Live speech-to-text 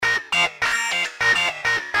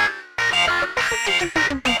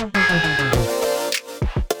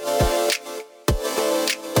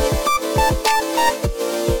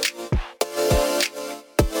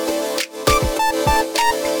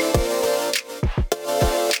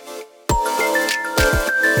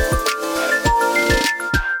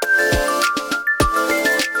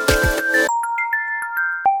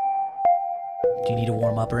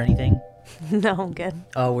No, I'm good.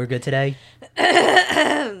 Oh, we're good today?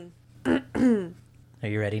 Are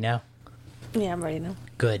you ready now? Yeah, I'm ready now.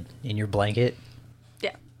 Good. In your blanket?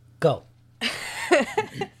 Yeah. Go.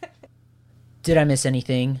 Did I miss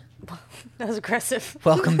anything? That was aggressive.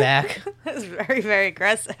 Welcome back. That was very, very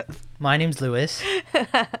aggressive. My name's Lewis.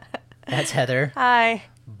 That's Heather, Hi.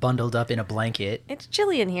 bundled up in a blanket. It's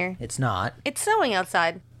chilly in here. It's not. It's snowing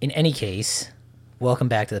outside. In any case, welcome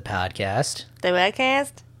back to the podcast. The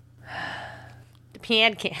webcast? The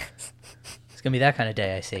podcast. It's going to be that kind of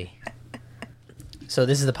day, I see. So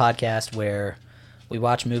this is the podcast where we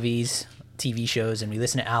watch movies, TV shows, and we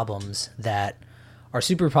listen to albums that are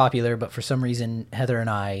super popular, but for some reason, Heather and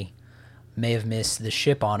I may have missed the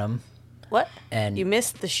ship on them. What? And you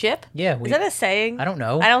missed the ship? Yeah. Is that a saying? I don't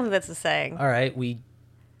know. I don't think that's a saying. All right,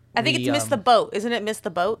 I think it's miss the boat. Isn't it miss the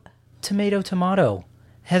boat? Tomato.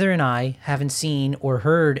 Heather and I haven't seen or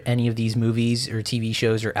heard any of these movies or TV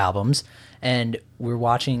shows or albums, and we're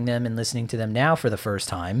watching them and listening to them now for the first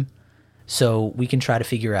time, so we can try to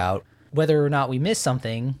figure out whether or not we missed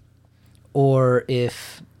something or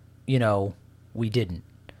if, we didn't.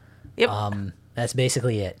 Yep. That's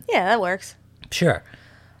basically it. Yeah, that works. Sure.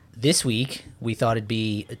 This week, we thought it'd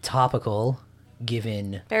be topical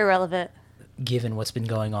given Very relevant. what's been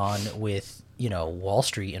going on with, Wall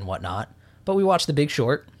Street and whatnot. But we watched The Big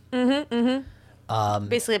Short.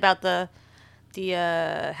 Basically about the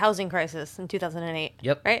housing crisis in 2008.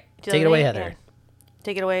 Yep. Right? Take it away, 2008? Heather. Yeah.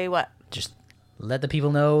 Take it away what? Just let the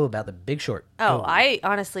people know about The Big Short. Oh, Go. I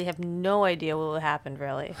honestly have no idea what happened,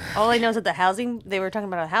 really. All I know is that they were talking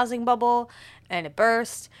about a housing bubble, and it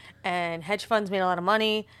burst, and hedge funds made a lot of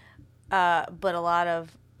money, but a lot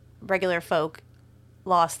of regular folk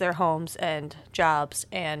lost their homes and jobs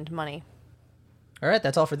and money. All right,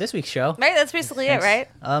 that's all for this week's show. Right? That's basically it, right?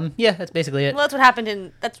 Yeah, that's basically it. Well, that's what happened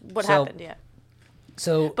happened, yeah.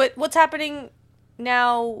 So, But what's happening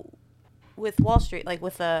now with Wall Street, like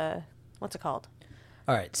with what's it called?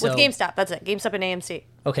 all right, so With GameStop, that's it. GameStop and AMC.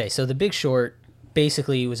 okay, so The Big Short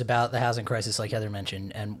basically was about the housing crisis, like Heather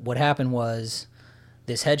mentioned, and what happened was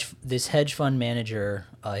this hedge fund manager,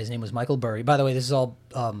 his name was Michael Burry. By the way, this is all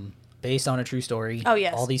based on a true story. Oh,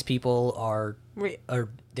 yes. All these people are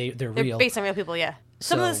they're They're real. based on real people, yeah.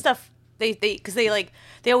 Some of the So- stuff because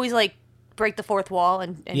they always like break the fourth wall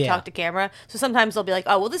and Yeah. talk to camera. So sometimes they'll be like,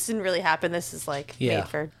 "Oh, well, this didn't really happen. This is like Yeah. made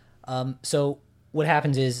for." So what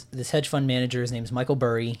happens is this hedge fund manager, his name's Michael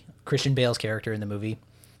Burry, Christian Bale's character in the movie.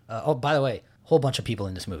 By the way, whole bunch of people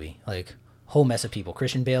in this movie, like whole mess of people.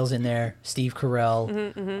 Christian Bale's in there, Steve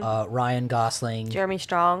Carell, Ryan Gosling, Jeremy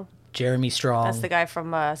Strong. Jeremy Strong. That's the guy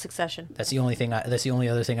from Succession. That's the only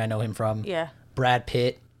other thing I know him from. Yeah. Brad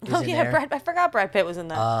Pitt is Oh in yeah, there. I forgot Brad Pitt was in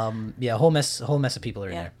that. Yeah, whole mess of people are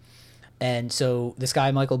in Yeah. there. And so this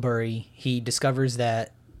guy Michael Burry, he discovers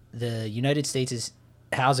that the United States'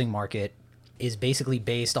 housing market is basically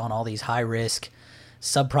based on all these high risk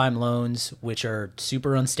subprime loans, which are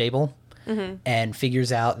super unstable, and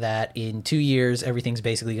figures out that in 2 years everything's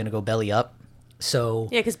basically going to go belly up. So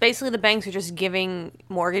Yeah, because basically the banks are just giving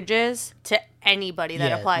mortgages to anybody that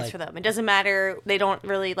Yeah, applies like- for them. It doesn't matter. They don't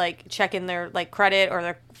really like check in their like credit or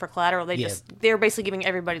their for collateral. They're basically giving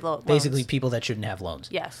everybody loans. basically people that shouldn't have loans.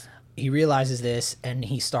 Yes. He realizes this and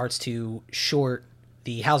he starts to short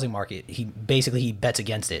the housing market. He bets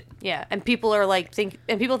against it. Yeah, and people are like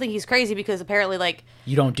people think he's crazy because apparently like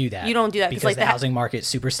You don't do that. You don't do that, 'cause, because like, the housing market's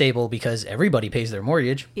super stable because everybody pays their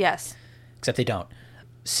mortgage, yes. except they don't.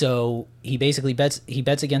 So he basically bets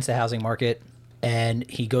against the housing market, and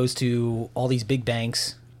he goes to all these big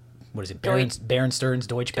banks. What is it? Bear Stearns,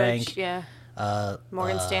 Deutsche Bank, Yeah.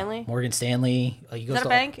 Morgan Stanley. Morgan Stanley. He goes Is that to a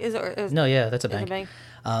bank? Is No, yeah, that's a is it bank.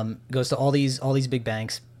 Goes to all these big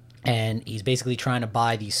banks, and he's basically trying to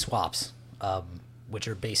buy these swaps, which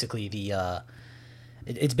are basically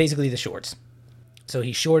it's basically the shorts. So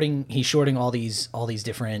he's shorting all these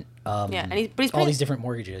different Yeah, and but he's all paying, these different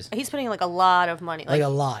mortgages, he's spending like a lot of money. like a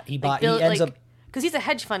lot. He ends up because he's a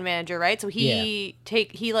hedge fund manager, right? So he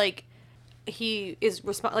is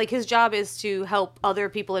like his job is to help other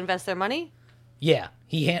people invest their money. yeah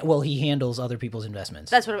he handles other people's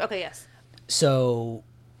investments. That's what. Okay, yes. So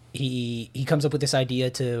he comes up with this idea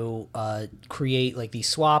to create like these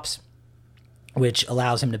swaps, which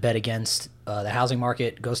allows him to bet against the housing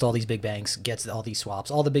market. Goes to all these big banks, gets all these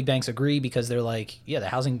swaps. All the big banks agree because they're like, yeah, the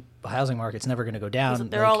housing market's never going to go down.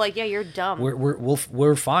 They're all like, yeah, you're dumb.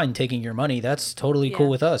 We're fine taking your money. That's totally cool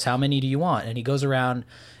with us. How many do you want? And he goes around.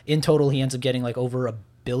 In total, he ends up getting like over $1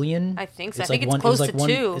 billion. I think so. I think it's close to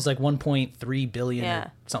 2. It's like 1.3 billion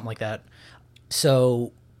or something like that.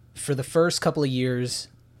 So for the first couple of years,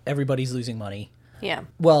 everybody's losing money. Yeah.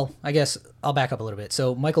 Well, I guess I'll back up a little bit.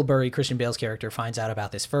 So Michael Burry, Christian Bale's character, finds out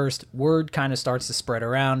about this first. Word kind of starts to spread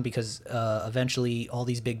around because eventually all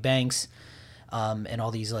these big banks and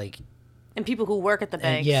all these like And people who work at the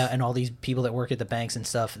banks. and all these people that work at the banks and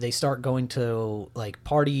stuff, they start going to like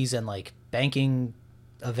parties and like banking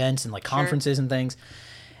events and like conferences and things,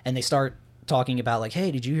 and they start talking about like,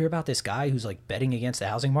 hey, did you hear about this guy who's like betting against the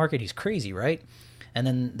housing market? He's crazy, right? And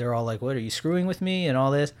then they're all like, what, are you screwing with me and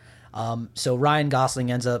all this? So Ryan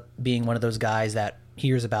Gosling ends up being one of those guys that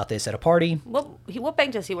hears about this at a party. What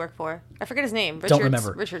bank does he work for? I forget his name. Don't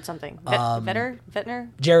remember. Richard something. Vettner?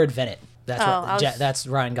 Jared Vennett. That's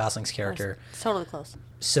Ryan Gosling's character. It's totally close.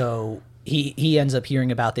 So he ends up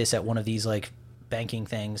hearing about this at one of these like banking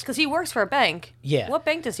things. Because he works for a bank. Yeah. What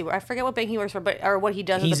bank does he work? I forget what bank he works for, or what he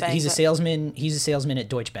does at the bank. He's a salesman. He's a salesman at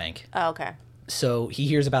Deutsche Bank. Oh, okay. So he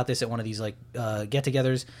hears about this at one of these like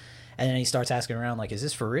get-togethers, and then he starts asking around like, is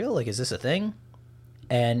this for real? Like, is this a thing?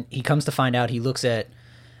 And he comes to find out, he looks at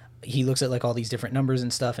like all these different numbers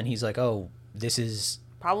and stuff, and he's like, oh, this is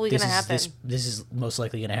probably gonna happen. This is most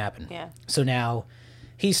likely gonna happen. Yeah. So now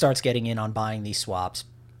he starts getting in on buying these swaps,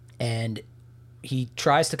 and he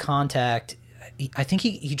tries to contact. I think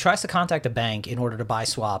he tries to contact a bank in order to buy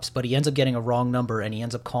swaps, but he ends up getting a wrong number, and he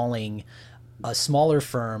ends up calling a smaller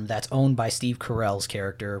firm that's owned by Steve Carell's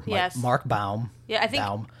character, Mark Baum. Yeah, I think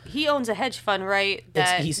he owns a hedge fund, right?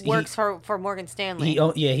 That works for Morgan Stanley.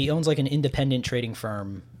 He owns like an independent trading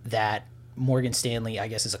firm that Morgan Stanley, I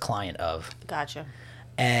guess, is a client of. Gotcha.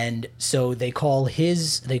 And so they call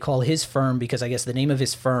his firm because I guess the name of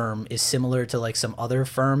his firm is similar to like some other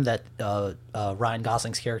firm that Ryan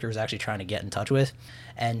Gosling's character is actually trying to get in touch with.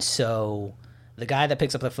 And so the guy that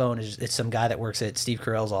picks up the phone it's some guy that works at Steve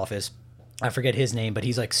Carell's office. I forget his name, but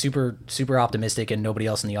he's like super, super optimistic, and nobody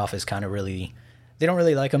else in the office kind of really, they don't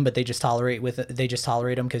really like him, but they just tolerate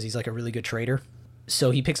him because he's like a really good trader. So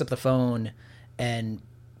he picks up the phone and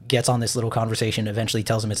gets on this little conversation, eventually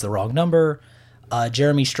tells him it's the wrong number.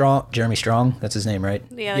 Jeremy Strong, that's his name, right?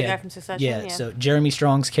 Yeah, the guy from Succession. Yeah, so Jeremy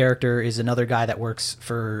Strong's character is another guy that works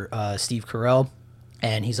for Steve Carell,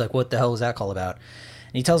 and he's like, what the hell is that call about?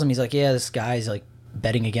 And he tells him, he's like, yeah, this guy's like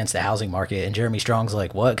betting against the housing market. And Jeremy Strong's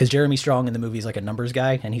like, what? Because Jeremy Strong in the movie is like a numbers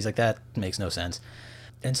guy, and he's like, that makes no sense.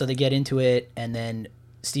 And so they get into it, and then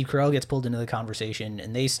Steve Carell gets pulled into the conversation,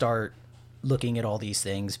 and they start looking at all these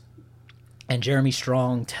things. And Jeremy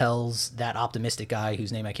Strong tells that optimistic guy,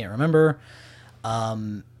 whose name I can't remember,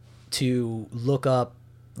 to look up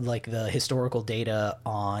like the historical data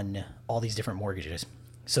on all these different mortgages.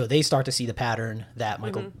 So they start to see the pattern that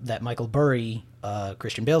Michael Burry,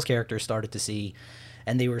 Christian Bale's character, started to see,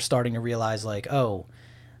 and they were starting to realize like, oh,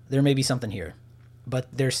 there may be something here, but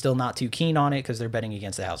they're still not too keen on it because they're betting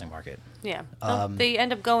against the housing market. Yeah, they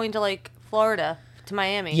end up going to like Florida, to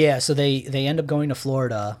Miami. Yeah, so they end up going to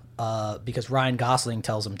Florida because Ryan Gosling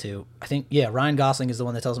tells them to. I think Ryan Gosling is the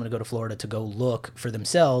one that tells them to go to Florida to go look for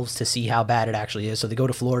themselves to see how bad it actually is. So they go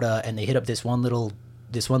to Florida and they hit up this one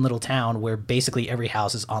little town where basically every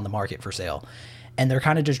house is on the market for sale. And they're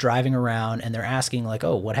kind of just driving around and they're asking like,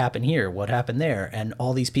 oh, what happened here? What happened there? And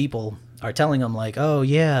all these people are telling them like, oh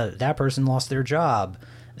yeah, that person lost their job.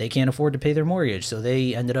 They can't afford to pay their mortgage. So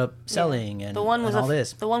they ended up selling and all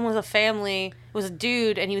this. The one was a family, it was a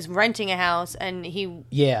dude, and he was renting a house, and he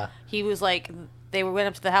was like, went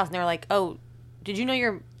up to the house and they were like, oh, did you know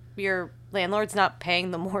your landlord's not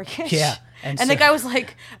paying the mortgage? Yeah. And the guy was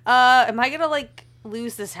like, am I going to like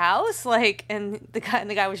lose this house? Like, and the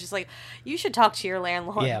guy was just like, you should talk to your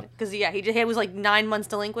landlord. Yeah. Because he was like 9 months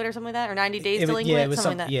delinquent or something like that, or 90 days delinquent. Yeah, it was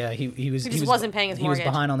something like that. Yeah, he wasn't paying his mortgage. He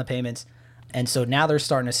was behind on the payments. And so now they're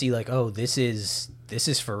starting to see like, oh, this is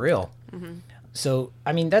for real. Mm-hmm. So,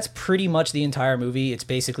 I mean, that's pretty much the entire movie. It's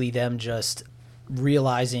basically them just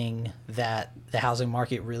realizing that the housing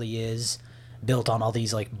market really is built on all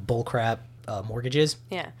these like bullcrap mortgages.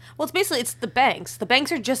 Yeah. Well, it's the banks. The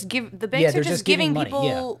banks are just giving money,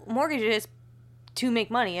 people mortgages to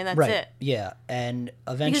make money, and that's right. it. Yeah. And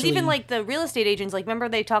eventually, because even like the real estate agents, like remember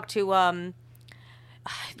they talked to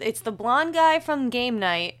it's the blonde guy from Game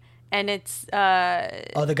Night, and it's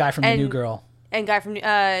the guy from the New Girl, and guy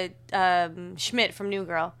from Schmidt from New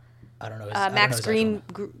Girl. I don't know. Max Green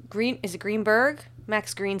is it Greenberg?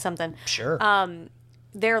 Max Green something. Sure.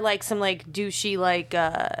 They're like some like douchey like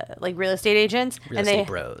real estate agents, real estate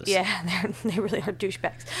bros. Yeah, they really are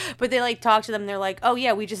douchebags. But they like talk to them. And they're like, oh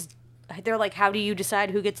yeah, they're like, how do you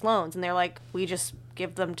decide who gets loans? And they're like, we just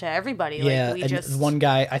give them to everybody. Yeah, Like, we and just one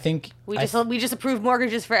guy, I think we just approve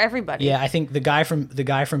mortgages for everybody. yeah, I think the guy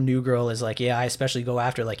from New Girl is like, yeah, I especially go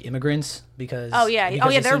after like immigrants because Oh yeah.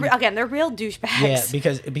 because as They're soon- they're real douchebags.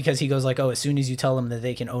 yeah, because he goes like, oh, as soon as you tell them that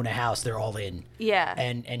they can own a house, they're all in. Yeah.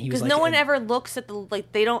 And he was because like, no one and- ever looks at the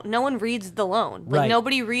like they don't. No one reads the loan. Like Right.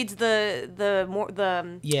 nobody reads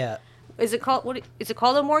the yeah. Is it called what? Is it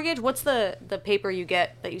called a mortgage? What's the paper you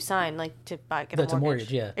get that you sign like to get That's a a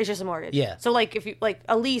mortgage? mortgage, yeah. It's just a mortgage. Yeah. So like if you like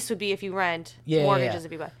a lease would be if you rent. Yeah, Mortgage yeah. is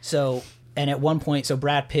if you buy. So, and at one point, so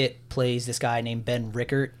Brad Pitt plays this guy named Ben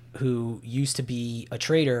Rickert, who used to be a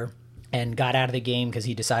trader and got out of the game because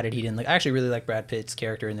he decided he didn't like. I actually really like Brad Pitt's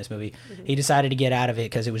character in this movie. Mm-hmm. He decided to get out of it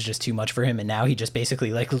because it was just too much for him, and now he just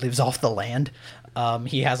basically like lives off the land.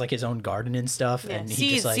 He has like his own garden and stuff, Yeah. and he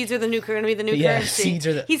Seeds. just like Seeds are going to be the new yeah, currency. seeds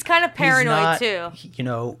are the. He's kind of he's paranoid not- too. You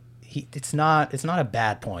know, it's not a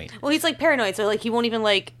bad point. Well, he's like paranoid, so like he won't even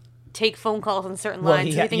like take phone calls on certain Well, lines.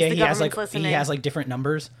 he, so he thinks the he has government's like listening. he has like different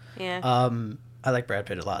numbers. yeah. I like Brad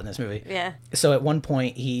Pitt a lot in this movie. Yeah. So at one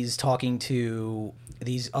point, he's talking to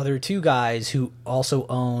these other two guys who also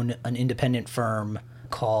own an independent firm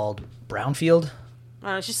called Brownfield. I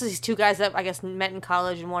don't know, it's just these two guys that I guess met in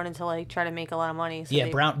college and wanted to like try to make a lot of money. So Yeah,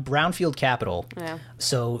 they, Brownfield Capital. Yeah.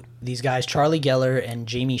 So these guys, Charlie Geller and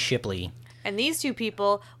Jamie Shipley. And these two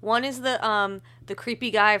people, one is the creepy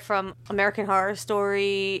guy from American Horror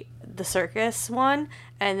Story, the circus one,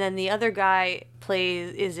 and then the other guy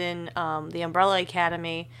is in the Umbrella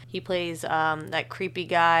Academy. He plays that creepy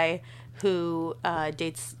guy who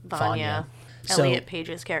dates Vanya, So- Elliot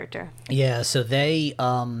Page's character. Yeah, so they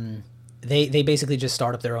basically just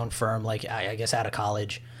start up their own firm, like I guess out of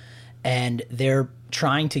college, and they're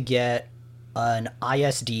trying to get an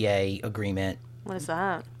ISDA agreement, What is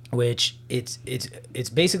that? which it's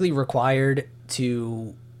basically required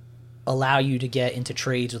to allow you to get into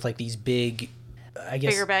trades with like these big, I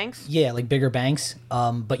guess Bigger banks? Yeah, like bigger banks.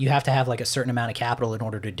 But you have to have like a certain amount of capital in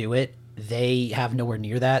order to do it. They have nowhere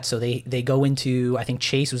near that, so they go into, I think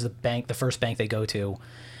Chase was the first bank they go to,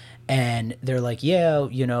 and they're like, yeah,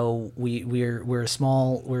 you know, we're a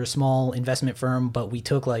small investment firm, but we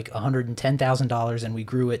took like $110,000 and we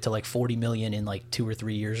grew it to like 40 million in like 2 or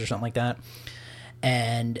 3 years or something like that.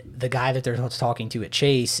 And the guy that they're talking to at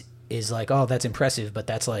Chase is like, oh, that's impressive, but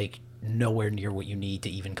that's like nowhere near what you need to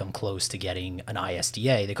even come close to getting an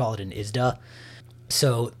ISDA. They call it an ISDA.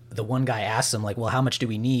 So the one guy asks them like, well, how much do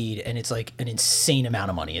we need? And it's like an insane amount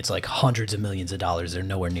of money. It's like hundreds of millions of dollars. They're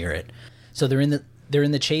nowhere near it. So they're in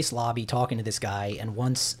the Chase lobby talking to this guy. And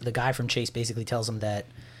once the guy from Chase basically tells them that,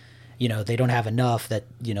 you know, they don't have enough, that,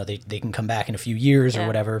 you know, they can come back in a few years or Yeah.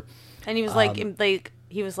 whatever. And he was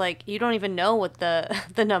he was like, you don't even know what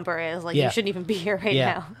the number is. Like, Yeah. you shouldn't even be here right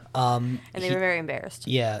Yeah. now. And they were very embarrassed.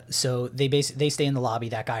 Yeah, so they stay in the lobby.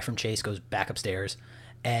 That guy from Chase goes back upstairs,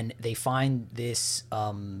 and they find this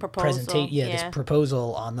Proposal, this yeah.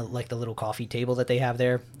 proposal on the little coffee table that they have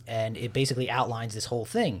there, and it basically outlines this whole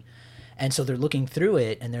thing. And so they're looking through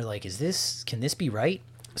it, and they're like, can this be right?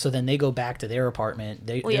 So then they go back to their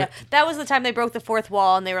apartment. Well, yeah, that was the time they broke the fourth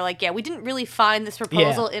wall, and they were like, yeah, we didn't really find this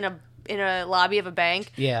proposal in a lobby of a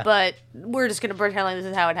bank. Yeah. But we're just gonna pretend like this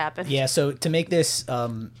is how it happened. Yeah, so to make this,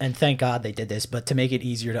 and thank God they did this, but to make it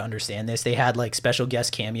easier to understand this, they had like special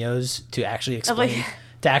guest cameos to actually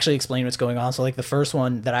explain what's going on. So like the first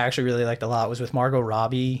one that I actually really liked a lot was with Margot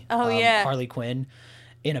Robbie, Oh, yeah. Harley Quinn,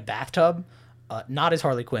 in a bathtub, not as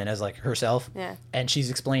Harley Quinn, as like herself. Yeah. And she's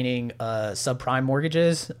explaining subprime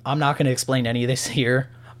mortgages. I'm not going to explain any of this here,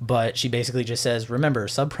 but she basically just says, remember,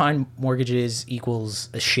 subprime mortgages equals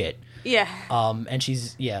a shit. Yeah. And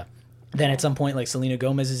she's Then at some point, like Selena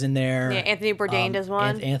Gomez is in there. Yeah, Anthony Bourdain does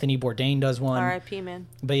one. Anthony Bourdain does one. R.I.P. man.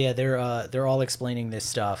 But yeah, they're all explaining this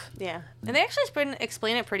stuff. Yeah, and they actually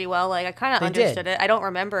explain it pretty well. Like I kind of They did. understood it. I don't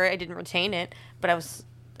remember it. I didn't retain it, but I was.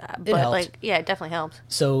 But helped. like, yeah, it definitely helped.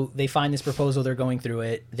 So they find this proposal. They're going through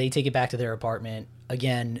it. They take it back to their apartment.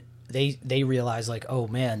 Again, they realize like, oh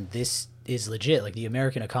man, this is legit. Like the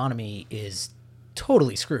American economy is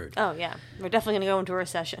totally screwed. Oh yeah, we're definitely gonna go into a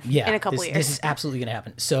recession. Yeah, in a couple years. This is absolutely going to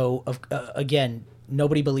happen. So again,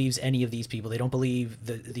 nobody believes any of these people. They don't believe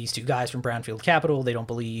these two guys from Brownfield Capital. They don't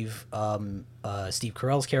believe Steve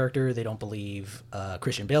Carell's character. They don't believe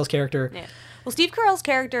Christian Bale's character. Yeah. Well, Steve Carell's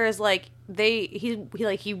character is like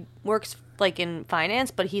he works like in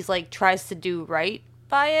finance, but he's like tries to do right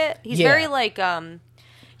by it. He's Yeah. very like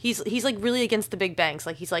he's like really against the big banks.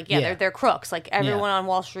 Like he's like Yeah. they're crooks. Like everyone Yeah. on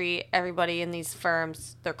Wall Street, everybody in these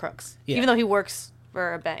firms, they're crooks. Yeah. Even though he works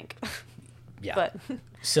for a bank. Yeah. But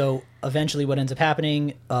So eventually what ends up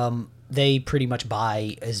happening, they pretty much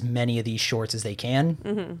buy as many of these shorts as they can.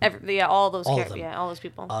 All those All of them. all those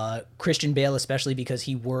people. Christian Bale, especially because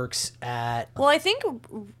he works at. Well, I think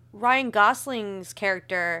Ryan Gosling's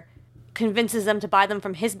character convinces them to buy them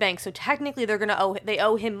from his bank, so technically they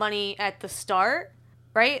owe him money at the start,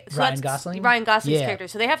 right? So Ryan Gosling? Ryan Gosling's Yeah. character.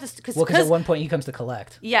 So they have to because Because at one point he comes to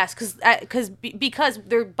collect. yes, because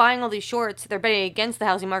they're buying all these shorts, they're betting against the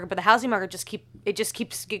housing market, but the housing market just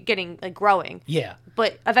keeps getting like growing. Yeah.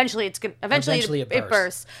 But eventually Eventually it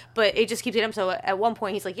bursts. But it just keeps getting up. So at one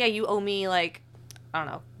point he's like, yeah, you owe me like, I don't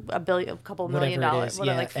know, a couple $1 million. Whatever it is,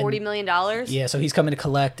 yeah. Like $40 million. Yeah, so he's coming to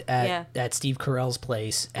collect Yeah. at Steve Carell's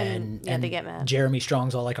place, and they get mad. Jeremy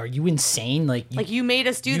Strong's all like, "Are you insane? Like You made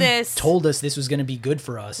us do you this. told us this was going to be good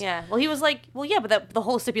for us." Yeah. Well, he was like, well, yeah, but the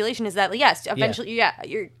whole stipulation is that, yes, eventually,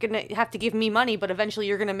 you're going to have to give me money, but eventually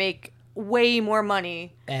you're going to make way more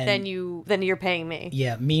money than you're paying me.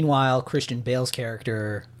 Yeah. Meanwhile, Christian Bale's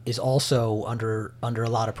character is also under a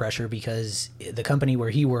lot of pressure because the company where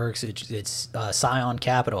he works, it's Scion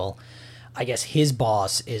Capital. I guess his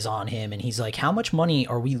boss is on him, and he's like, "How much money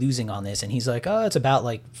are we losing on this?" And he's like, "Oh, it's about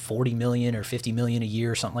like 40 million or 50 million a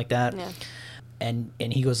year or something like that." Yeah. And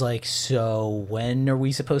he goes like, "So when are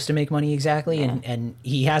we supposed to make money exactly?" Yeah. And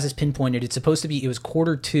he has this pinpointed. It's supposed to be. It was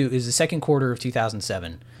the second quarter of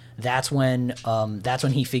 2007. That's when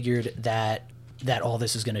he figured that all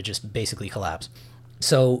this is going to just basically collapse.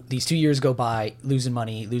 So these 2 years go by, losing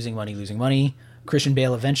money. Christian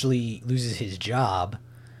Bale eventually loses his job,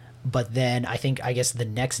 but then I guess the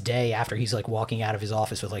next day after he's like walking out of his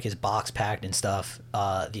office with like his box packed and stuff,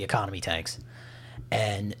 the economy tanks.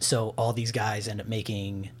 And so all these guys end up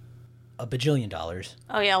making $1 billion.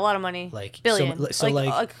 Oh, yeah, a lot of money. Like billion. so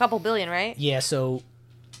like a couple billion, right? Yeah, so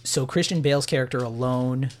Christian Bale's character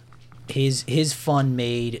alone, his fund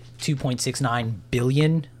made 2.69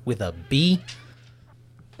 billion with a B.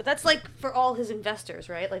 But that's like for all his investors,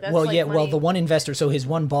 right? Like that's Well, like yeah, money. well, the one investor, so his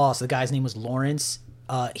one boss, the guy's name was Lawrence,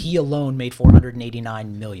 he alone made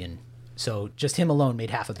 489 million. So just him alone made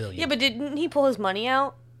 $500 million. Yeah, but didn't he pull his money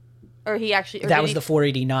out? Or he actually... That was the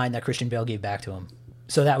 489 that Christian Bale gave back to him.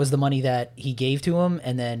 So that was the money that he gave to him,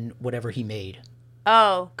 and then whatever he made.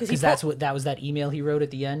 Oh, because that was that email he wrote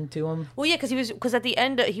at the end to him. Well, yeah, because at the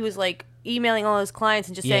end he was like emailing all his clients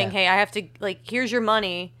and just saying, "Hey, I have to here's your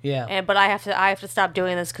money." Yeah. But I have to stop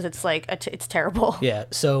doing this because it's like it's terrible. Yeah.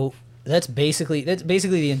 So that's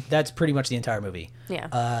pretty much the entire movie.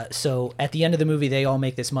 Yeah. So at the end of the movie, they all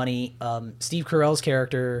make this money. Steve Carell's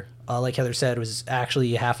character, like Heather said, was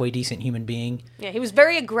actually a halfway decent human being. Yeah, he was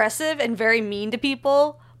very aggressive and very mean to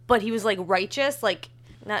people, but he was like righteous, like.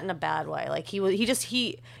 Not in a bad way. Like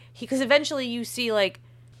because eventually you see like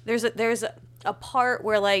there's a part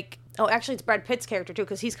where like actually it's Brad Pitt's character too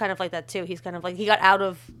because he's kind of like that too. He's kind of like he got out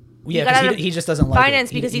of he just doesn't like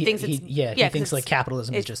finance it. because he thinks he thinks like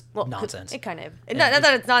capitalism is just nonsense. It kind of not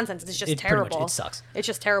that it's nonsense. It's just terrible. Much, it sucks. It's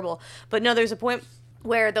just terrible. But no, there's a point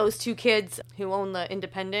where those two kids who own the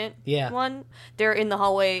independent one, they're in the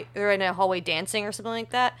hallway. They're in a hallway dancing or something like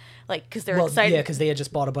that. Like because they're excited. Yeah, because they had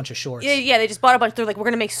just bought a bunch of shorts. Yeah, they just bought a bunch. They're like, we're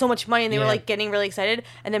gonna make so much money, and they were like getting really excited.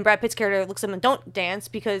 And then Brad Pitt's character looks at them and don't dance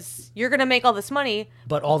because you're gonna make all this money.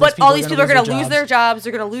 But all these people are gonna lose their jobs.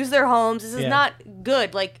 They're gonna lose their homes. This is not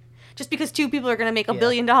good. Like just because two people are gonna make $1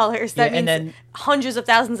 billion, that means then, hundreds of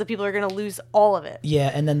thousands of people are gonna lose all of it. Yeah,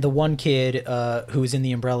 and then the one kid who was in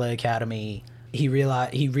the Umbrella Academy. He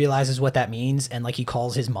realizes what that means, and like he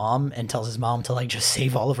calls his mom and tells his mom to like just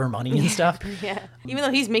save all of her money and stuff. Yeah, even though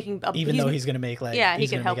he's making, though he's gonna make like he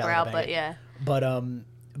can help her out, but yeah.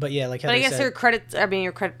 But yeah, like but I guess your credit. I mean,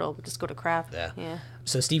 your credit will just go to Kraft. Yeah.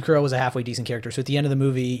 So Steve Carell was a halfway decent character. So at the end of the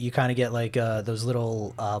movie, you kind of get like those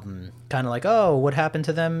little kind of like, oh, what happened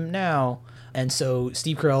to them now? And so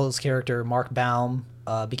Steve Carell's character Mark Baum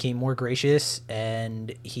became more gracious,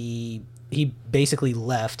 and he basically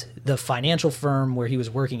left. The financial firm where he was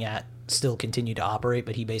working at still continued to operate,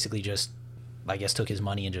 but he basically just, I guess, took his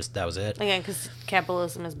money and just that was it. Again, because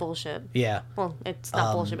capitalism is bullshit. Yeah. Well, it's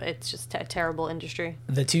not bullshit, but it's just a terrible industry.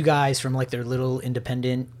 The two guys from like their little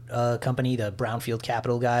independent company, the Brownfield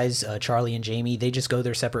Capital guys, Charlie and Jamie, they just go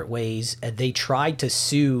their separate ways. And they tried to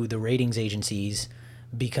sue the ratings agencies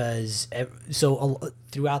because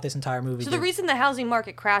throughout this entire movie. So the reason the housing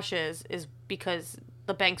market crashes is because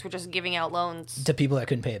the banks were just giving out loans to people that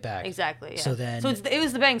couldn't pay it back. Exactly. Yeah. So it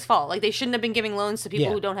was the bank's fault. Like they shouldn't have been giving loans to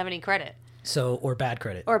people who don't have any credit. Or bad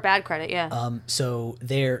credit. Or bad credit, yeah. So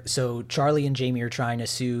Charlie and Jamie are trying to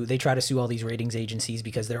sue. They try to sue all these ratings agencies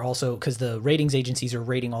because because the ratings agencies are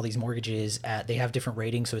rating all these mortgages they have different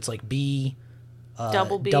ratings. So it's like B,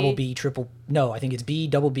 double B, triple. No, I think it's B,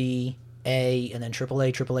 double B, A, and then triple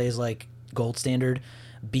A. Triple A is like gold standard.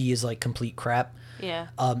 B is like complete crap. Yeah.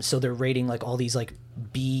 So they're rating like all these like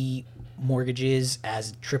B mortgages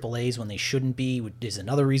as AAAs when they shouldn't be, which is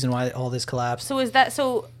another reason why all this collapsed. So is that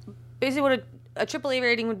so? Basically, what a AAA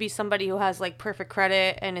rating would be somebody who has like perfect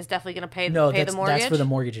credit and is definitely going to pay the mortgage. That's for the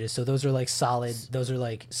mortgages. So those are like solid. Those are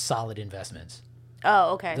like solid investments.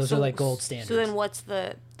 Oh, okay. Those are like gold standards. So then, what's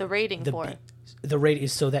the rating for it? The rate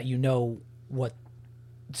is so that you know what,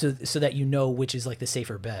 so that you know which is like the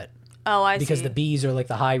safer bet. Oh, I see. Because the B's are like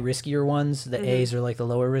the high riskier ones, the A's are like the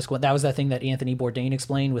lower risk one. That was that thing that Anthony Bourdain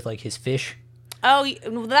explained with like his fish. Oh,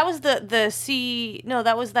 that was the C. No,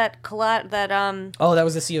 that was that Oh, that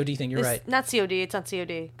was the COD thing. You're right. Not COD. It's not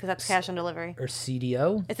COD because that's cash on delivery. Or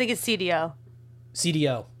CDO. I think it's CDO.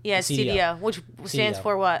 CDO. Yeah, it's CDO, which stands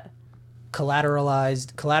for what?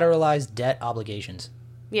 Collateralized debt obligations.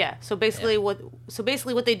 Yeah. So basically, what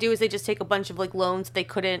they do is they just take a bunch of like loans they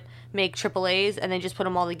couldn't make AAAs and they just put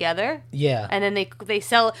them all together. Yeah. And then they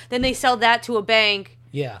sell that to a bank.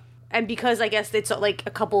 Yeah. And because I guess it's like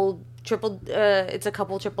a couple it's a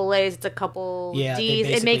couple AAAs, it's a couple Ds.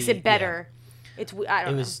 It makes it better. Yeah. I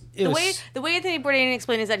don't know. The way Anthony Bourdain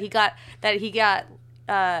explained is that he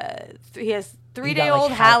has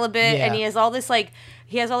 3-day-old halibut and he has all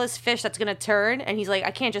this fish that's gonna turn, and he's like,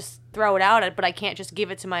 I can't just throw it out, but I can't just give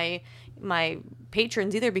it to my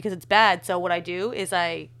patrons either because it's bad. So what I do is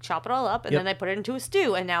I chop it all up and then I put it into a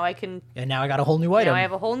stew, and now I got a whole new item. Now I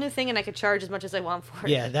have a whole new thing, and I can charge as much as I want for it.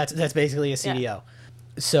 Yeah, that's basically a CDO. Yeah.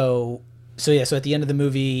 So at the end of the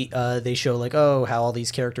movie, they show like, how all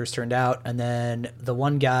these characters turned out, and then the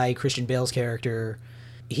one guy, Christian Bale's character,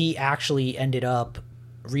 he actually ended up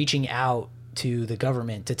reaching out to the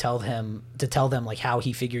government to tell them like how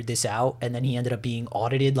he figured this out, and then he ended up being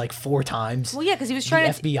audited like 4 times. Well, yeah, because he was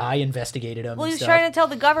trying the FBI investigated him. Well, he was trying to tell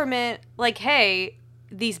the government like, hey,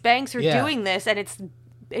 these banks are doing this, and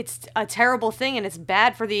it's a terrible thing, and it's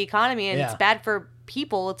bad for the economy, and it's bad for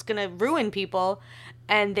people. It's gonna ruin people,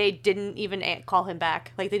 and they didn't even call him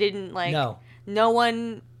back. Like they didn't like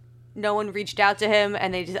no one reached out to him,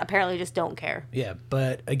 and they apparently just don't care. Yeah,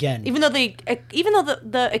 but again, even though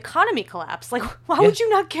the economy collapsed, like why would you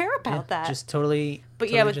not care about that? Just totally. But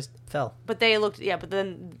just fell. But they looked. Yeah, but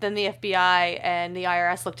then the FBI and the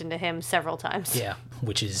IRS looked into him several times. Yeah,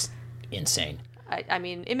 which is insane. I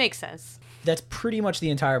mean, it makes sense. That's pretty much the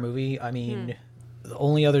entire movie. I mean. The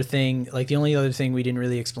only other thing we didn't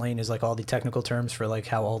really explain is like all the technical terms for like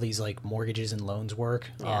how all these like mortgages and loans work.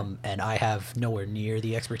 Yeah. And I have nowhere near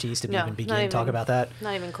the expertise to even begin to talk about that.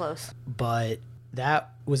 Not even close. But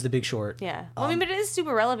that was The Big Short. Yeah. Well, I mean, but it is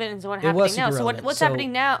super relevant to what's happening now. So what's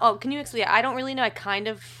happening now? Oh, can you explain? I don't really know. I kind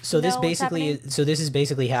of this is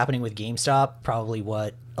basically happening with GameStop. Probably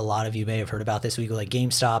what a lot of you may have heard about this week, like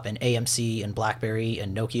GameStop and AMC and BlackBerry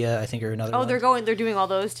and Nokia, I think, are another one. They're doing all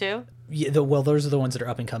those too? Yeah, those are the ones that are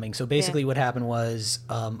up and coming. So basically what happened was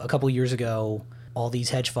a couple years ago, all these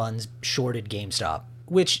hedge funds shorted GameStop,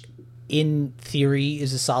 which in theory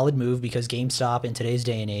is a solid move because GameStop in today's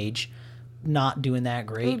day and age, not doing that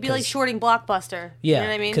great. It would be like shorting Blockbuster. Yeah, you know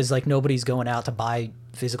what I mean? Because like nobody's going out to buy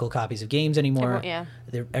physical copies of games anymore.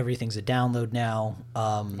 Everything's a download now.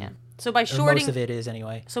 So by shorting, most of it is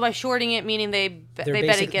anyway. So by shorting it, meaning they bet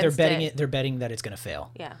against it. They're betting that it's going to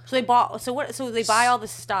fail. Yeah. So they bought. So they buy all the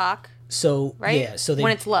stock. So right? Yeah. So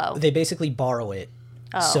when it's low, they basically borrow it.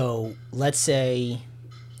 Oh. So let's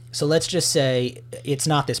just say it's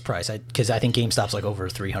not this price, because I think GameStop's like over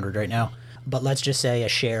 300 right now. But let's just say a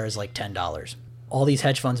share is like $10. All these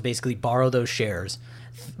hedge funds basically borrow those shares,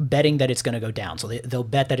 betting that it's going to go down. So they'll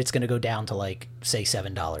bet that it's going to go down to like say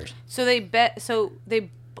 $7. So they bet. So they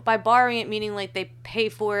by borrowing it, meaning like they pay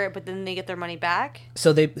for it, but then they get their money back.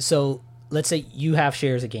 So let's say you have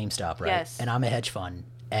shares at GameStop, right? Yes. And I'm a hedge fund,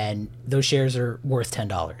 and those shares are worth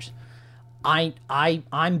 $10.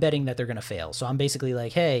 I'm betting that they're going to fail. So I'm basically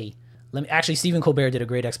like, hey, actually Stephen Colbert did a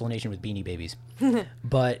great explanation with Beanie Babies,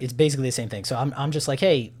 but it's basically the same thing. So I'm just like,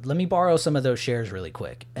 hey, let me borrow some of those shares really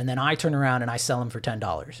quick, and then I turn around and I sell them for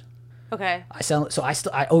 $10. Okay.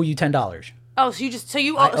 I owe you $10. Oh, so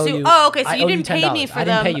okay. So you didn't pay me for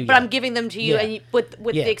them, but I'm giving them to you, and with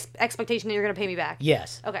the expectation that you're going to pay me back.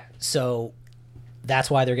 Yes. Okay. So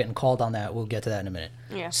that's why they're getting called on that. We'll get to that in a minute.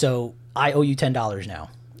 Yeah. So I owe you $10 now.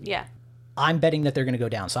 Yeah. I'm betting that they're going to go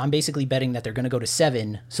down. So I'm basically betting that they're going to go to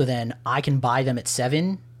 7. So then I can buy them at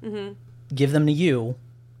 7, give them to you,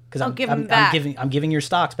 because I'm giving your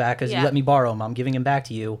stocks back because you let me borrow them. I'm giving them back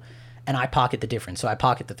to you, and I pocket the difference. So I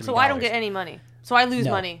pocket the $3. So I don't get any money. So I lose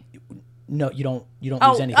money. No, you don't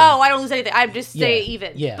lose anything. Oh, I don't lose anything. I just stay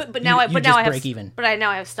even. Yeah. But now I have break even. But now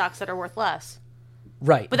I have stocks that are worth less.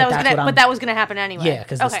 Right. But that was gonna happen anyway. Yeah,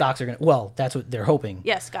 because the stocks are gonna. Well, that's what they're hoping.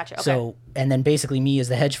 Yes, gotcha. Okay. So, and then basically me as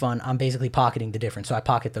the hedge fund, I'm basically pocketing the difference. So I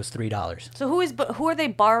pocket those $3. So who are they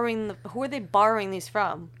borrowing? Who are they borrowing these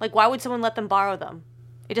from? Like, why would someone let them borrow them?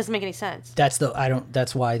 It doesn't make any sense. That's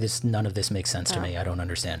why none of this makes sense to me. I don't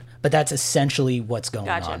understand. But that's essentially what's going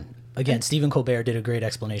on. Again, Stephen Colbert did a great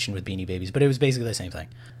explanation with Beanie Babies, but it was basically the same thing.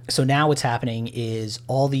 So now what's happening is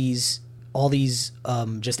all these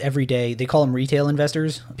just everyday, they call them retail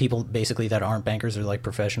investors, people basically that aren't bankers or like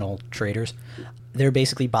professional traders. They're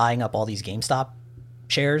basically buying up all these GameStop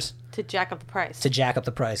shares to jack up the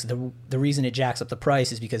price. The reason it jacks up the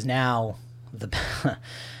price is because now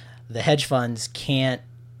the hedge funds can't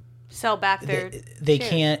sell back their they shares.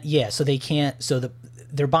 Can't, yeah, so they can't, so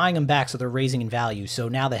they're buying them back, so they're raising in value. So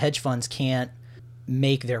now the hedge funds can't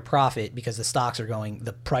make their profit because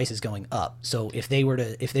the price is going up. So if they were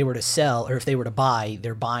to sell, or if they were to buy,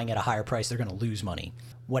 they're buying at a higher price, they're going to lose money.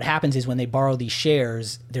 What happens is when they borrow these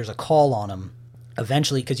shares, there's a call on them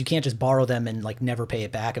eventually, because you can't just borrow them and like never pay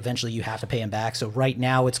it back. Eventually you have to pay them back. So right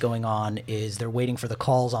now what's going on is they're waiting for the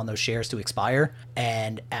calls on those shares to expire,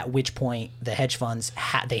 and at which point the hedge funds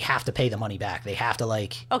they have to pay the money back. They have to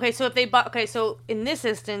like so in this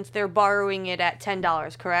instance they're borrowing it at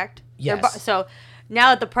 $10, correct? Yes. So now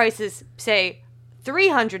that the price is, say,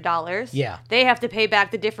 $300, yeah, they have to pay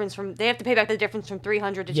back the difference from $300 to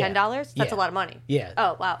 $10. That's a lot of money. Yeah.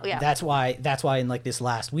 Oh wow. Yeah. That's why in like this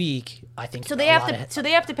last week, I think so they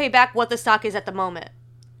have to pay back what the stock is at the moment.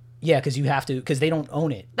 Yeah, because they don't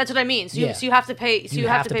own it. That's what I mean. So you have to pay. So you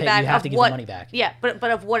have to pay back. You have to give the money back. Yeah, but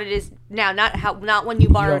of what it is now, not when you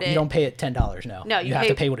borrowed it. You don't pay it $10. No. No, you have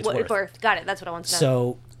to pay what it's worth. Got it. That's what I want to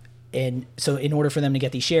know. So in order for them to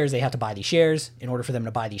get these shares, they have to buy these shares. In order for them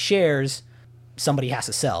to buy these shares, somebody has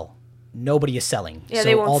to sell. Nobody is selling. Yeah,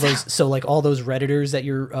 they won't sell. So like all those Redditors that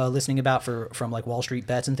you're listening about from like Wall Street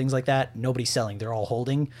Bets and things like that, nobody's selling. They're all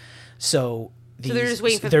holding. So they're just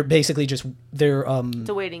waiting for. They're basically just they're It's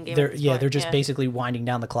a waiting game. They're just basically winding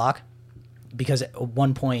down the clock, because at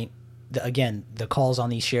one point, the calls on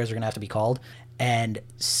these shares are going to have to be called, and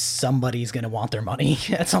somebody's going to want their money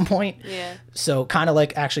at some point. Yeah. So kind of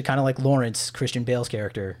like Lawrence, Christian Bale's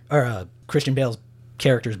character, or Christian Bale's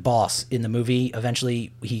character's boss in the movie.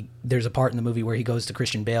 Eventually, there's a part in the movie where he goes to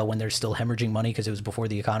Christian Bale when they're still hemorrhaging money because it was before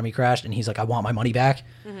the economy crashed, and he's like, "I want my money back."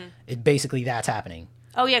 Mm-hmm. Basically that's happening.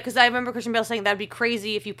 Oh yeah, because I remember Christian Bale saying that'd be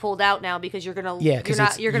crazy if you pulled out now because you're gonna lose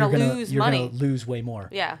money. You're gonna lose way more.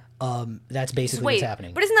 Yeah. That's basically what's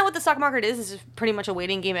happening. But isn't that what the stock market is? It's just pretty much a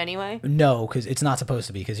waiting game anyway. No, because it's not supposed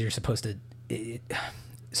to be. Because you're supposed to.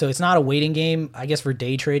 So it's not a waiting game. I guess for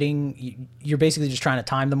day trading, you're basically just trying to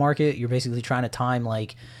time the market. You're basically trying to time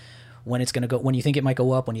like when it's gonna go, when you think it might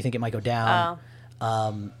go up, when you think it might go down.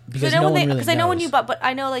 Because no one really knows. Because I know when you buy, but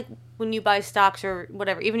I know like when you buy stocks or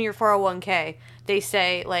whatever, even your 401k, they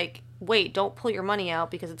say like, wait, don't pull your money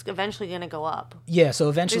out because it's eventually going to go up. Yeah, so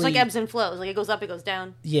eventually there's like ebbs and flows. Like it goes up, it goes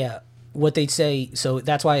down. Yeah, what they'd say. So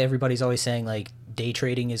that's why everybody's always saying like day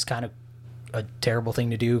trading is kind of a terrible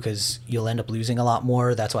thing to do because you'll end up losing a lot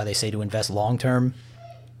more. That's why they say to invest long term,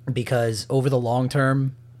 because over the long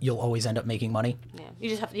term you'll always end up making money. Yeah, you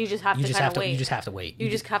just have to wait. You just have to wait. You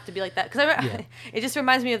just have to be like that. Because it just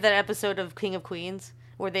reminds me of that episode of King of Queens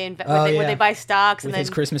where they where they buy stocks with and then his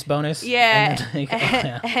Christmas bonus. Yeah,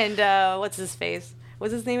 and what's his face?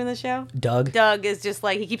 What's his name in the show? Doug. Doug is just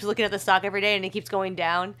like he keeps looking at the stock every day and it keeps going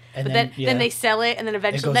down. And but then they sell it and then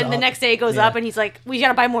eventually the next day it goes up and he's like, we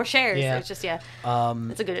gotta buy more shares. Yeah. It's just it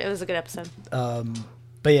was a good episode.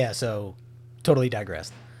 But yeah, so totally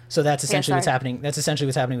digressed. So that's essentially what's happening. That's essentially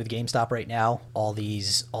what's happening with GameStop right now. All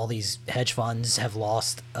these hedge funds have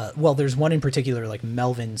lost. Well, there's one in particular, like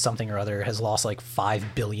Melvin something or other, has lost like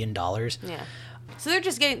 $5 billion. Yeah. So they're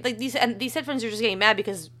just getting like these hedge funds are just getting mad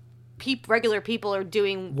because regular people are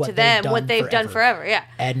doing to them what they've done forever. Yeah.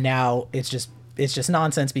 And now it's just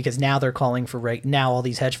nonsense because now they're calling for now all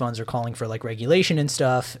these hedge funds are calling for like regulation and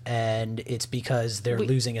stuff, and it's because they're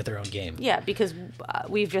losing at their own game. Yeah, because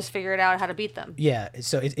we've just figured out how to beat them. Yeah,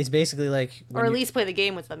 so it's basically like, or at least play the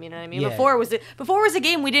game with them. You know what I mean? Yeah. Before it was a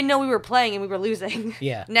game we didn't know we were playing and we were losing.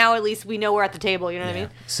 Yeah. Now at least we know we're at the table. You know what I mean?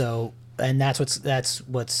 So and that's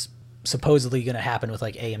what's supposedly going to happen with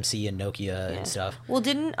like AMC and Nokia and stuff. Well,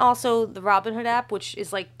 didn't also the Robinhood app, which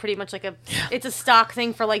is like pretty much like it's a stock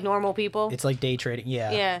thing for like normal people. It's like day trading.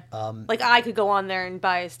 Yeah. Yeah. Like I could go on there and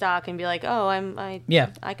buy a stock and be like, oh, I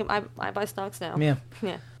buy stocks now. Yeah.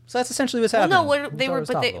 Yeah. So that's essentially what's happening. Well, no,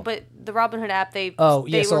 but the Robinhood app, so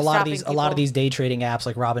a lot of these day trading apps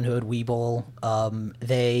like Robinhood, Webull,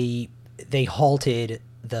 they halted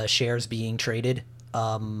the shares being traded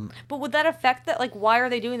But would that affect that? Like, why are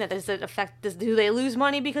they doing that? Does it affect? Do they lose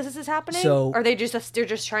money because this is happening? So- or they're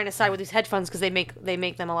just trying to side with these hedge funds because they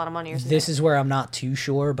make them a lot of money or something? This is where I'm not too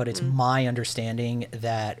sure, but it's my understanding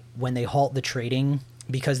that when they halt the trading,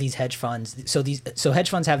 because these hedge funds, so hedge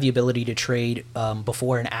funds have the ability to trade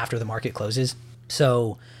before and after the market closes.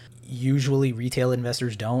 So usually retail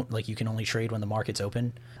investors don't. Like, you can only trade when the market's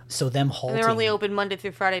open. So them halting. And they're only open Monday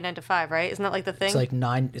through Friday, 9 to 5, right? Isn't that like the thing? It's like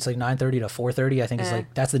 9:30 to 4:30. I think is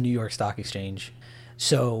like that's the New York Stock Exchange.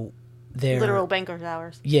 So they're Literal banker's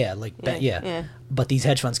hours. Yeah, like Yeah. yeah. But these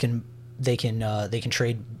hedge funds can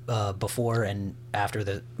trade before and after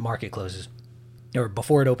the market closes, or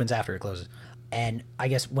before it opens, after it closes. And I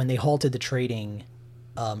guess when they halted the trading,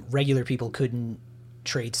 regular people couldn't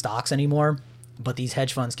trade stocks anymore, but these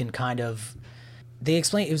hedge funds can kind of. They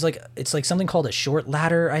explain it's like something called a short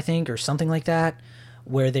ladder, I think, or something like that,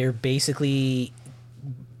 where they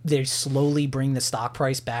slowly bring the stock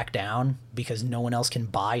price back down because no one else can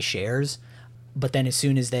buy shares. But then as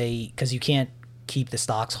soon as because you can't keep the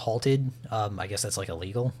stocks halted, I guess that's like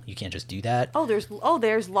illegal. You can't just do that. There's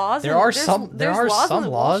laws. There are there's some laws on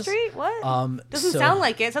Wall laws. Street? What? Doesn't so- sound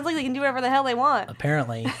like it. It sounds like they can do whatever the hell they want.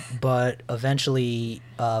 Apparently, but eventually,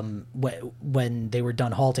 when they were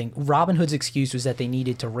done halting, Robinhood's excuse was that they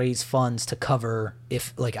needed to raise funds to cover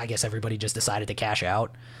if, like, I guess everybody just decided to cash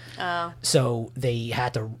out. Oh. So they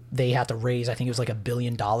had to raise, I think it was like $1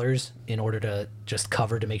 billion in order to just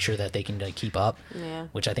cover, to make sure that they can keep up. Yeah.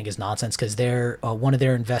 Which I think is nonsense, because they're one of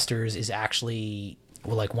their investors is actually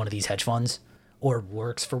like one of these hedge funds, or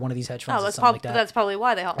works for one of these hedge funds. Oh, that's something like that. that's probably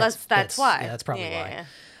why they halt. That's why. Yeah, that's probably why. Yeah.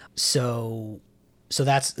 So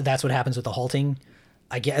that's what happens with the halting.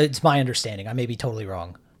 I get, it's my understanding. I may be totally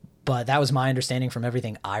wrong, but that was my understanding from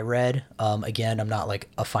everything I read. Again, I'm not like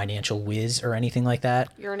a financial whiz or anything like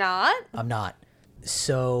that. You're not? I'm not.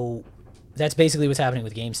 So that's basically what's happening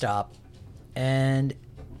with GameStop, and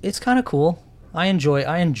it's kind of cool. I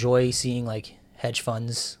enjoy seeing like hedge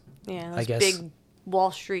funds. Yeah, those I guess big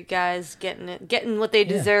Wall Street guys getting what they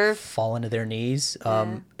deserve. falling to their knees.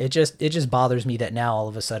 It just bothers me that now all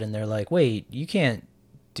of a sudden they're like, wait, you can't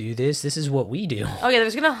do this. This is what we do. Oh yeah,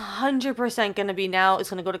 there's 100% gonna be now. It's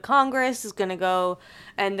gonna go to Congress. It's gonna go,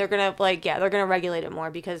 and they're gonna they're gonna regulate it more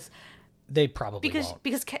because They probably won't.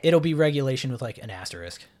 because It'll be regulation with like an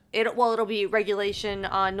asterisk. it'll be regulation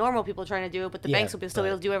on normal people trying to do it, but the Yeah, banks will still be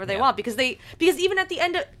able to do whatever they yeah. want because even at the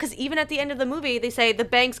end of the movie they say the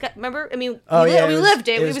banks got, remember, I mean, we was- lived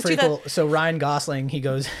it. It was pretty 2000 cool. So Ryan Gosling, he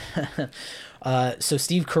goes, so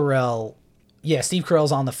Steve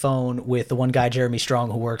Carell's on the phone with the one guy, Jeremy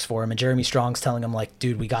Strong, who works for him, and Jeremy Strong's telling him like,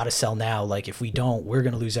 dude, we got to sell now. Like, if we don't, we're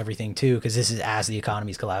going to lose everything too, because this is as the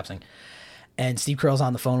economy's collapsing. And Steve Carell's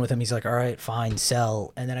on the phone with him. He's like, all right, fine,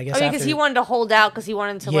 sell. And then I guess because he wanted to hold out because he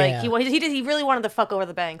wanted to Yeah. he really wanted to fuck over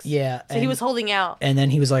the banks. Yeah. So he was holding out. And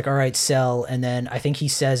then he was like, all right, sell. And then I think he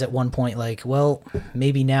says at one point, like, well,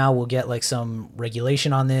 maybe now we'll get like some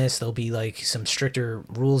regulation on this. There'll be like some stricter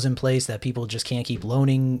rules in place that people just can't keep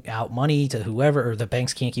loaning out money to whoever, or the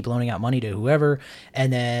banks can't keep loaning out money to whoever.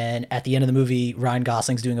 And then at the end of the movie, Ryan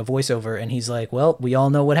Gosling's doing a voiceover and he's like, well, we all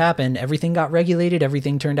know what happened. Everything got regulated.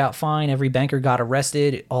 Everything turned out fine. Every banker got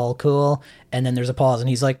arrested. All cool. And then there's a pause and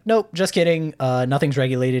he's like, nope, just kidding. Nothing's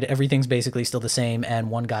regulated. Everything's basically still the same. And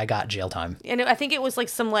one guy got jail time. And I think it was like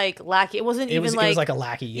some like lackey. It wasn't It was like a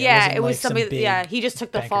lackey. Yeah, it was like some somebody. big Yeah, he just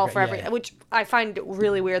took the banker fall guy. for Yeah. everything, which I find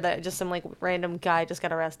really weird that just some like random guy just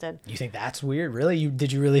got arrested. You think that's weird? Really?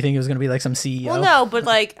 Did you really think it was going to be like some CEO? Well, no, but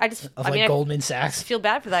like I Goldman I Sachs? feel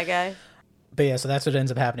bad for that guy. But yeah, so that's what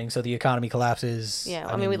ends up happening. So the economy collapses. Yeah,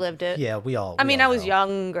 I mean, we lived it. Yeah, we all. I mean, I was know.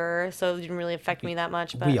 younger, so it didn't really affect me that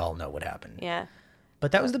much. But We all know what happened. yeah.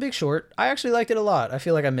 But that was The Big Short. I actually liked it a lot. I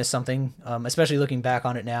feel like I missed something, especially looking back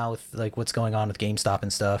on it now with like what's going on with GameStop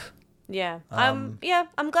and stuff. Yeah. I'm glad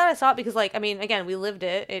I saw it because, like, I mean, again, we lived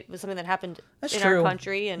it. It was something that happened That's in true. our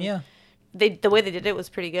country, and Yeah. the way they did it was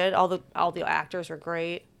pretty good. All the actors were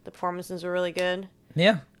great. The performances were really good.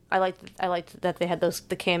 Yeah. I liked that they had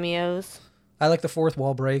the cameos. I like the fourth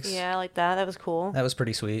wall breaks. Yeah, I like that. That was cool. That was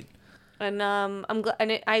pretty sweet. And I'm glad.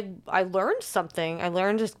 And I learned something. I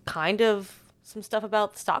learned just kind of some stuff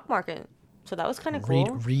about the stock market. So that was kind of cool.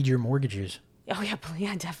 Read your mortgages. Oh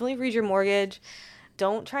yeah, definitely read your mortgage.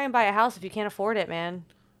 Don't try and buy a house if you can't afford it, man.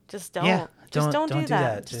 Just don't. Yeah. Just don't do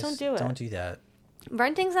that. Just don't do it. Don't do that.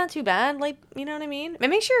 Renting's not too bad. Like, you know what I mean?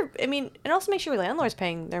 And and also make sure your landlord's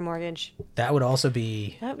paying their mortgage. That would also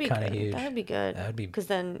be That'd be kind of good. huge. That would be good. That would be. Because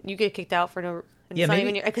then you get kicked out for no. Yeah,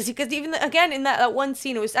 maybe- because even again in that one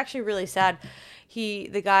scene, it was actually really sad.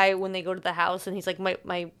 The guy when they go to the house and he's like,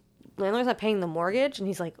 my landlord's not paying the mortgage, and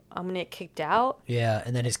he's like, I'm gonna get kicked out. Yeah,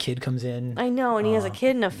 and then his kid comes in. I know, and he has a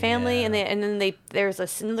kid and a family, yeah. and then there's a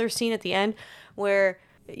similar scene at the end where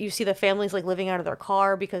you see the families like living out of their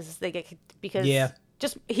car because they get because Yeah.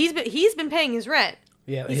 just he's been paying his rent.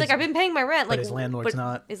 Yeah, He's like, I've been paying my rent. but Like, his landlord's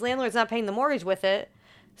not. His landlord's not paying the mortgage with it.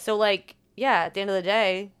 So, like, yeah, at the end of the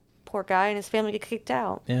day, poor guy and his family get kicked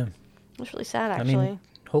out. Yeah. It's really sad, I actually. mean,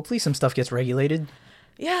 hopefully some stuff gets regulated.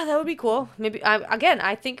 Yeah, that would be cool. Maybe,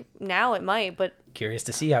 I think now it might, but Curious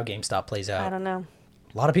to see how GameStop plays out. I don't know.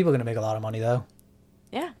 A lot of people are going to make a lot of money, though.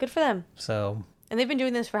 Yeah, good for them. So, And they've been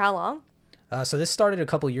doing this for how long? so this started a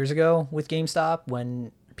couple years ago with GameStop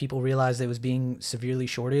when people realized it was being severely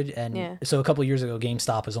shorted. And Yeah. so a couple years ago,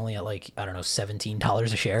 GameStop was only at like, I don't know,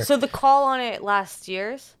 $17 a share. So the call on it last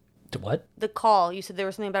year's? What? The call. You said there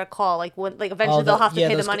was something about a call. Like, when, like eventually they'll have to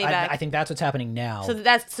pay the money back. I think that's what's happening now. So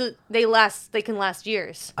they can last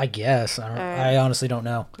years. I guess. I honestly don't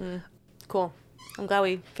know. Cool. I'm glad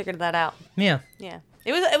we figured that out. Yeah. Yeah.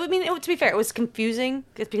 To be fair, it was confusing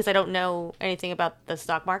just because I don't know anything about the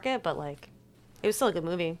stock market, but like, it was still a good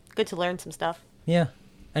movie. Good to learn some stuff. Yeah.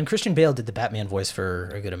 And Christian Bale did the Batman voice for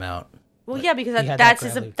a good amount. Well, yeah, because he had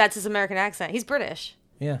that's his American accent. He's British.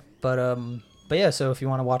 Yeah. But yeah, so if you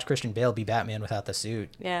want to watch Christian Bale be Batman without the suit,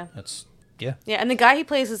 Yeah. that's yeah. Yeah, and the guy he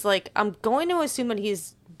plays is like, I'm going to assume that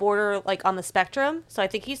he's border like on the spectrum, so I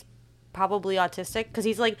think he's probably autistic because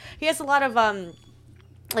he has a lot of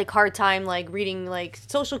like hard time like reading like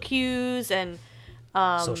social cues and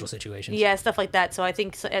Social situations. yeah, stuff like that. So I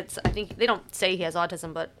think they don't say he has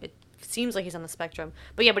autism, but it seems like he's on the spectrum.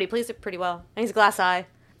 But yeah, but he plays it pretty well, and he's a glass eye.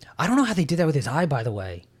 I don't know how they did that with his eye, by the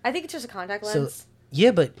way. I think it's just a contact So lens.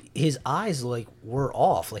 yeah, but his eyes like were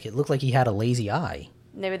off. Like it looked like he had a lazy eye.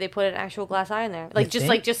 Maybe they put an actual glass eye in there, like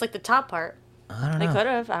think? just like the top part. I don't They know. could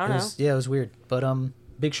have. I don't know. Yeah, it was weird. But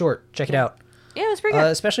Big Short, check it out. Yeah, it was pretty good.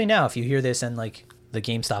 Especially now, if you hear this and like the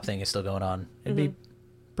GameStop thing is still going on, it'd be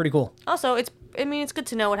pretty cool. Also, it's good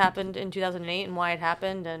to know what happened in 2008 and why it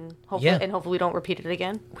happened, and hopefully we don't repeat it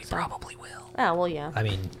again. We probably will. Oh, well, yeah. I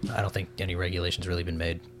mean, I don't think any regulations really been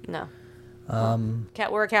made. No.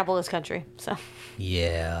 We're a capitalist country, so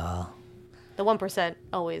Yeah. the 1%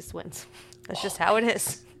 always wins. That's just how it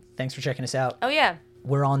is. Thanks for checking us out. Oh, yeah.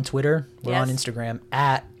 We're on Twitter. We're on Yes. Instagram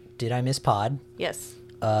at Did I Miss Pod. Yes.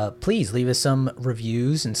 Please leave us some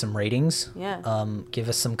reviews and some ratings. Yeah. Give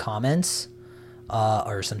us some comments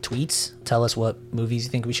or some tweets. Tell us what movies you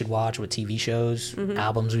think we should watch, what TV shows,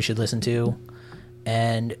 albums we should listen to.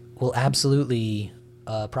 And we'll absolutely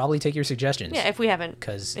probably take your suggestions. Yeah, if we haven't.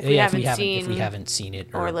 Because if we haven't seen it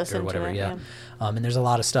or listened to whatever, it, yeah. And there's a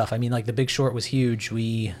lot of stuff. I mean, like The Big Short was huge.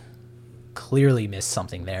 We clearly missed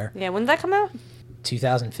something there. Yeah, when did that come out?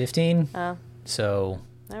 2015. Oh, So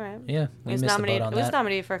all right. yeah, we missed the boat on It was that.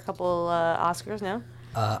 nominated for a couple Oscars, no?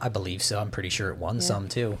 I believe so. I'm pretty sure it won some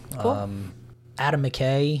too. Cool. Adam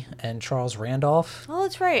McKay and Charles Randolph. Oh,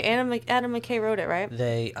 that's right. Adam McKay wrote it, right?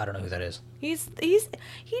 I don't know who that is. He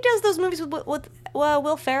does those movies with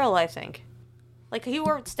Will Ferrell, I think. Like he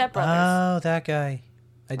wrote Step Brothers, Oh, that guy.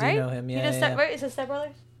 I do right? know him. Yeah, He does yeah, right? Is it Step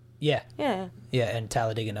Brothers? yeah, Yeah. yeah, and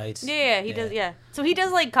Talladega Nights. Yeah, he does. Yeah. So he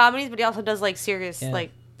does like comedies, but he also does like serious Yeah.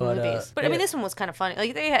 like But, movies. But I yeah. mean, this one was kind of funny.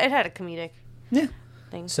 Like it had a comedic Yeah.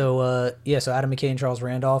 thing. So so Adam McKay and Charles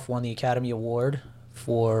Randolph won the Academy Award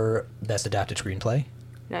for Best Adapted Screenplay.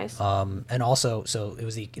 Nice. And also, so it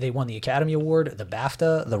was they won the Academy Award, the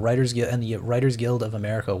BAFTA, the Writers Guild, and the Writers Guild of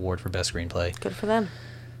America Award for Best Screenplay. Good for them.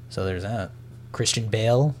 So there's that. Christian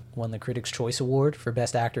Bale won the Critics' Choice Award for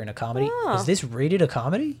Best Actor in a Comedy. Oh. Is this rated a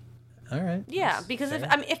comedy? All right. Yeah, That's because fair.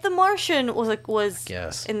 if The Martian was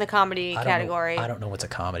guess. in the comedy I don't category, know, I don't know what's a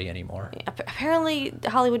comedy anymore. apparently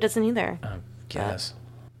Hollywood doesn't either. I guess.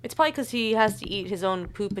 It's probably because he has to eat his own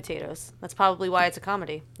poop potatoes. That's probably why it's a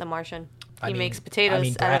comedy. The Martian. He makes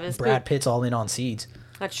potatoes out of his Brad poop. Pitt's all in on Seeds.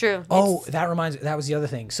 That's true. Oh, that was the other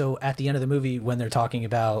thing. So at the end of the movie, when they're talking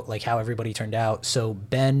about like how everybody turned out, so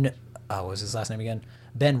Ben, what was his last name again?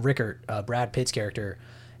 Ben Rickert, Brad Pitt's character,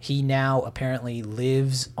 he now apparently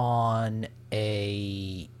lives on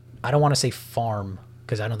I don't want to say farm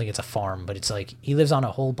because I don't think it's a farm, but it's like he lives on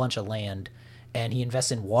a whole bunch of land, and he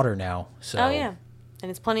invests in water now. So Oh yeah, and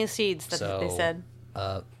it's plenty of seeds that they said.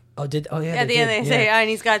 yeah. At the they end did, they say, yeah. and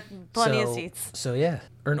he's got plenty of seeds. So yeah,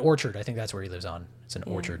 or an orchard. I think that's where he lives on. It's an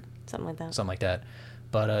orchard, Something like that. something like that.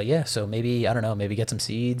 But yeah, so maybe I don't know. Maybe get some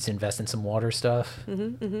seeds, invest in some water stuff.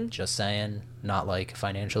 Just saying, not like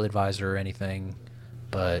financial advisor or anything,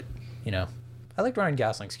 but you know, I liked Ryan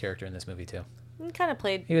Gosling's character in this movie too. He kind of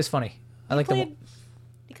played. He was funny. I like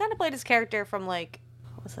He kind of played his character from like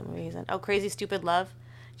what's that movie he's in? Oh, Crazy Stupid Love.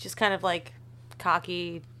 Just kind of like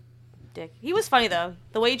cocky, Dick. He was funny though.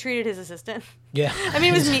 The way he treated his assistant. Yeah. I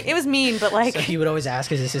mean, it was mean. It was mean, but like. So he would always ask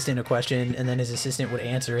his assistant a question, and then his assistant would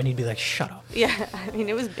answer, and he'd be like, "Shut up." Yeah, I mean,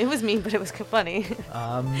 it was mean, but it was funny.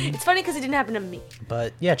 It's funny because it didn't happen to me.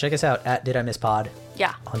 But yeah, check us out at Did I Miss Pod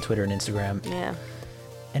Yeah. on Twitter and Instagram. Yeah.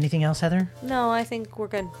 Anything else, Heather? No, I think we're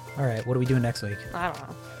good. All right, what are we doing next week? I don't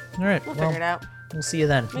know. All right, We'll figure it out. We'll see you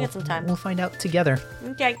then. We got some time. We'll find out together.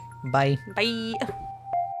 Okay. Bye. Bye.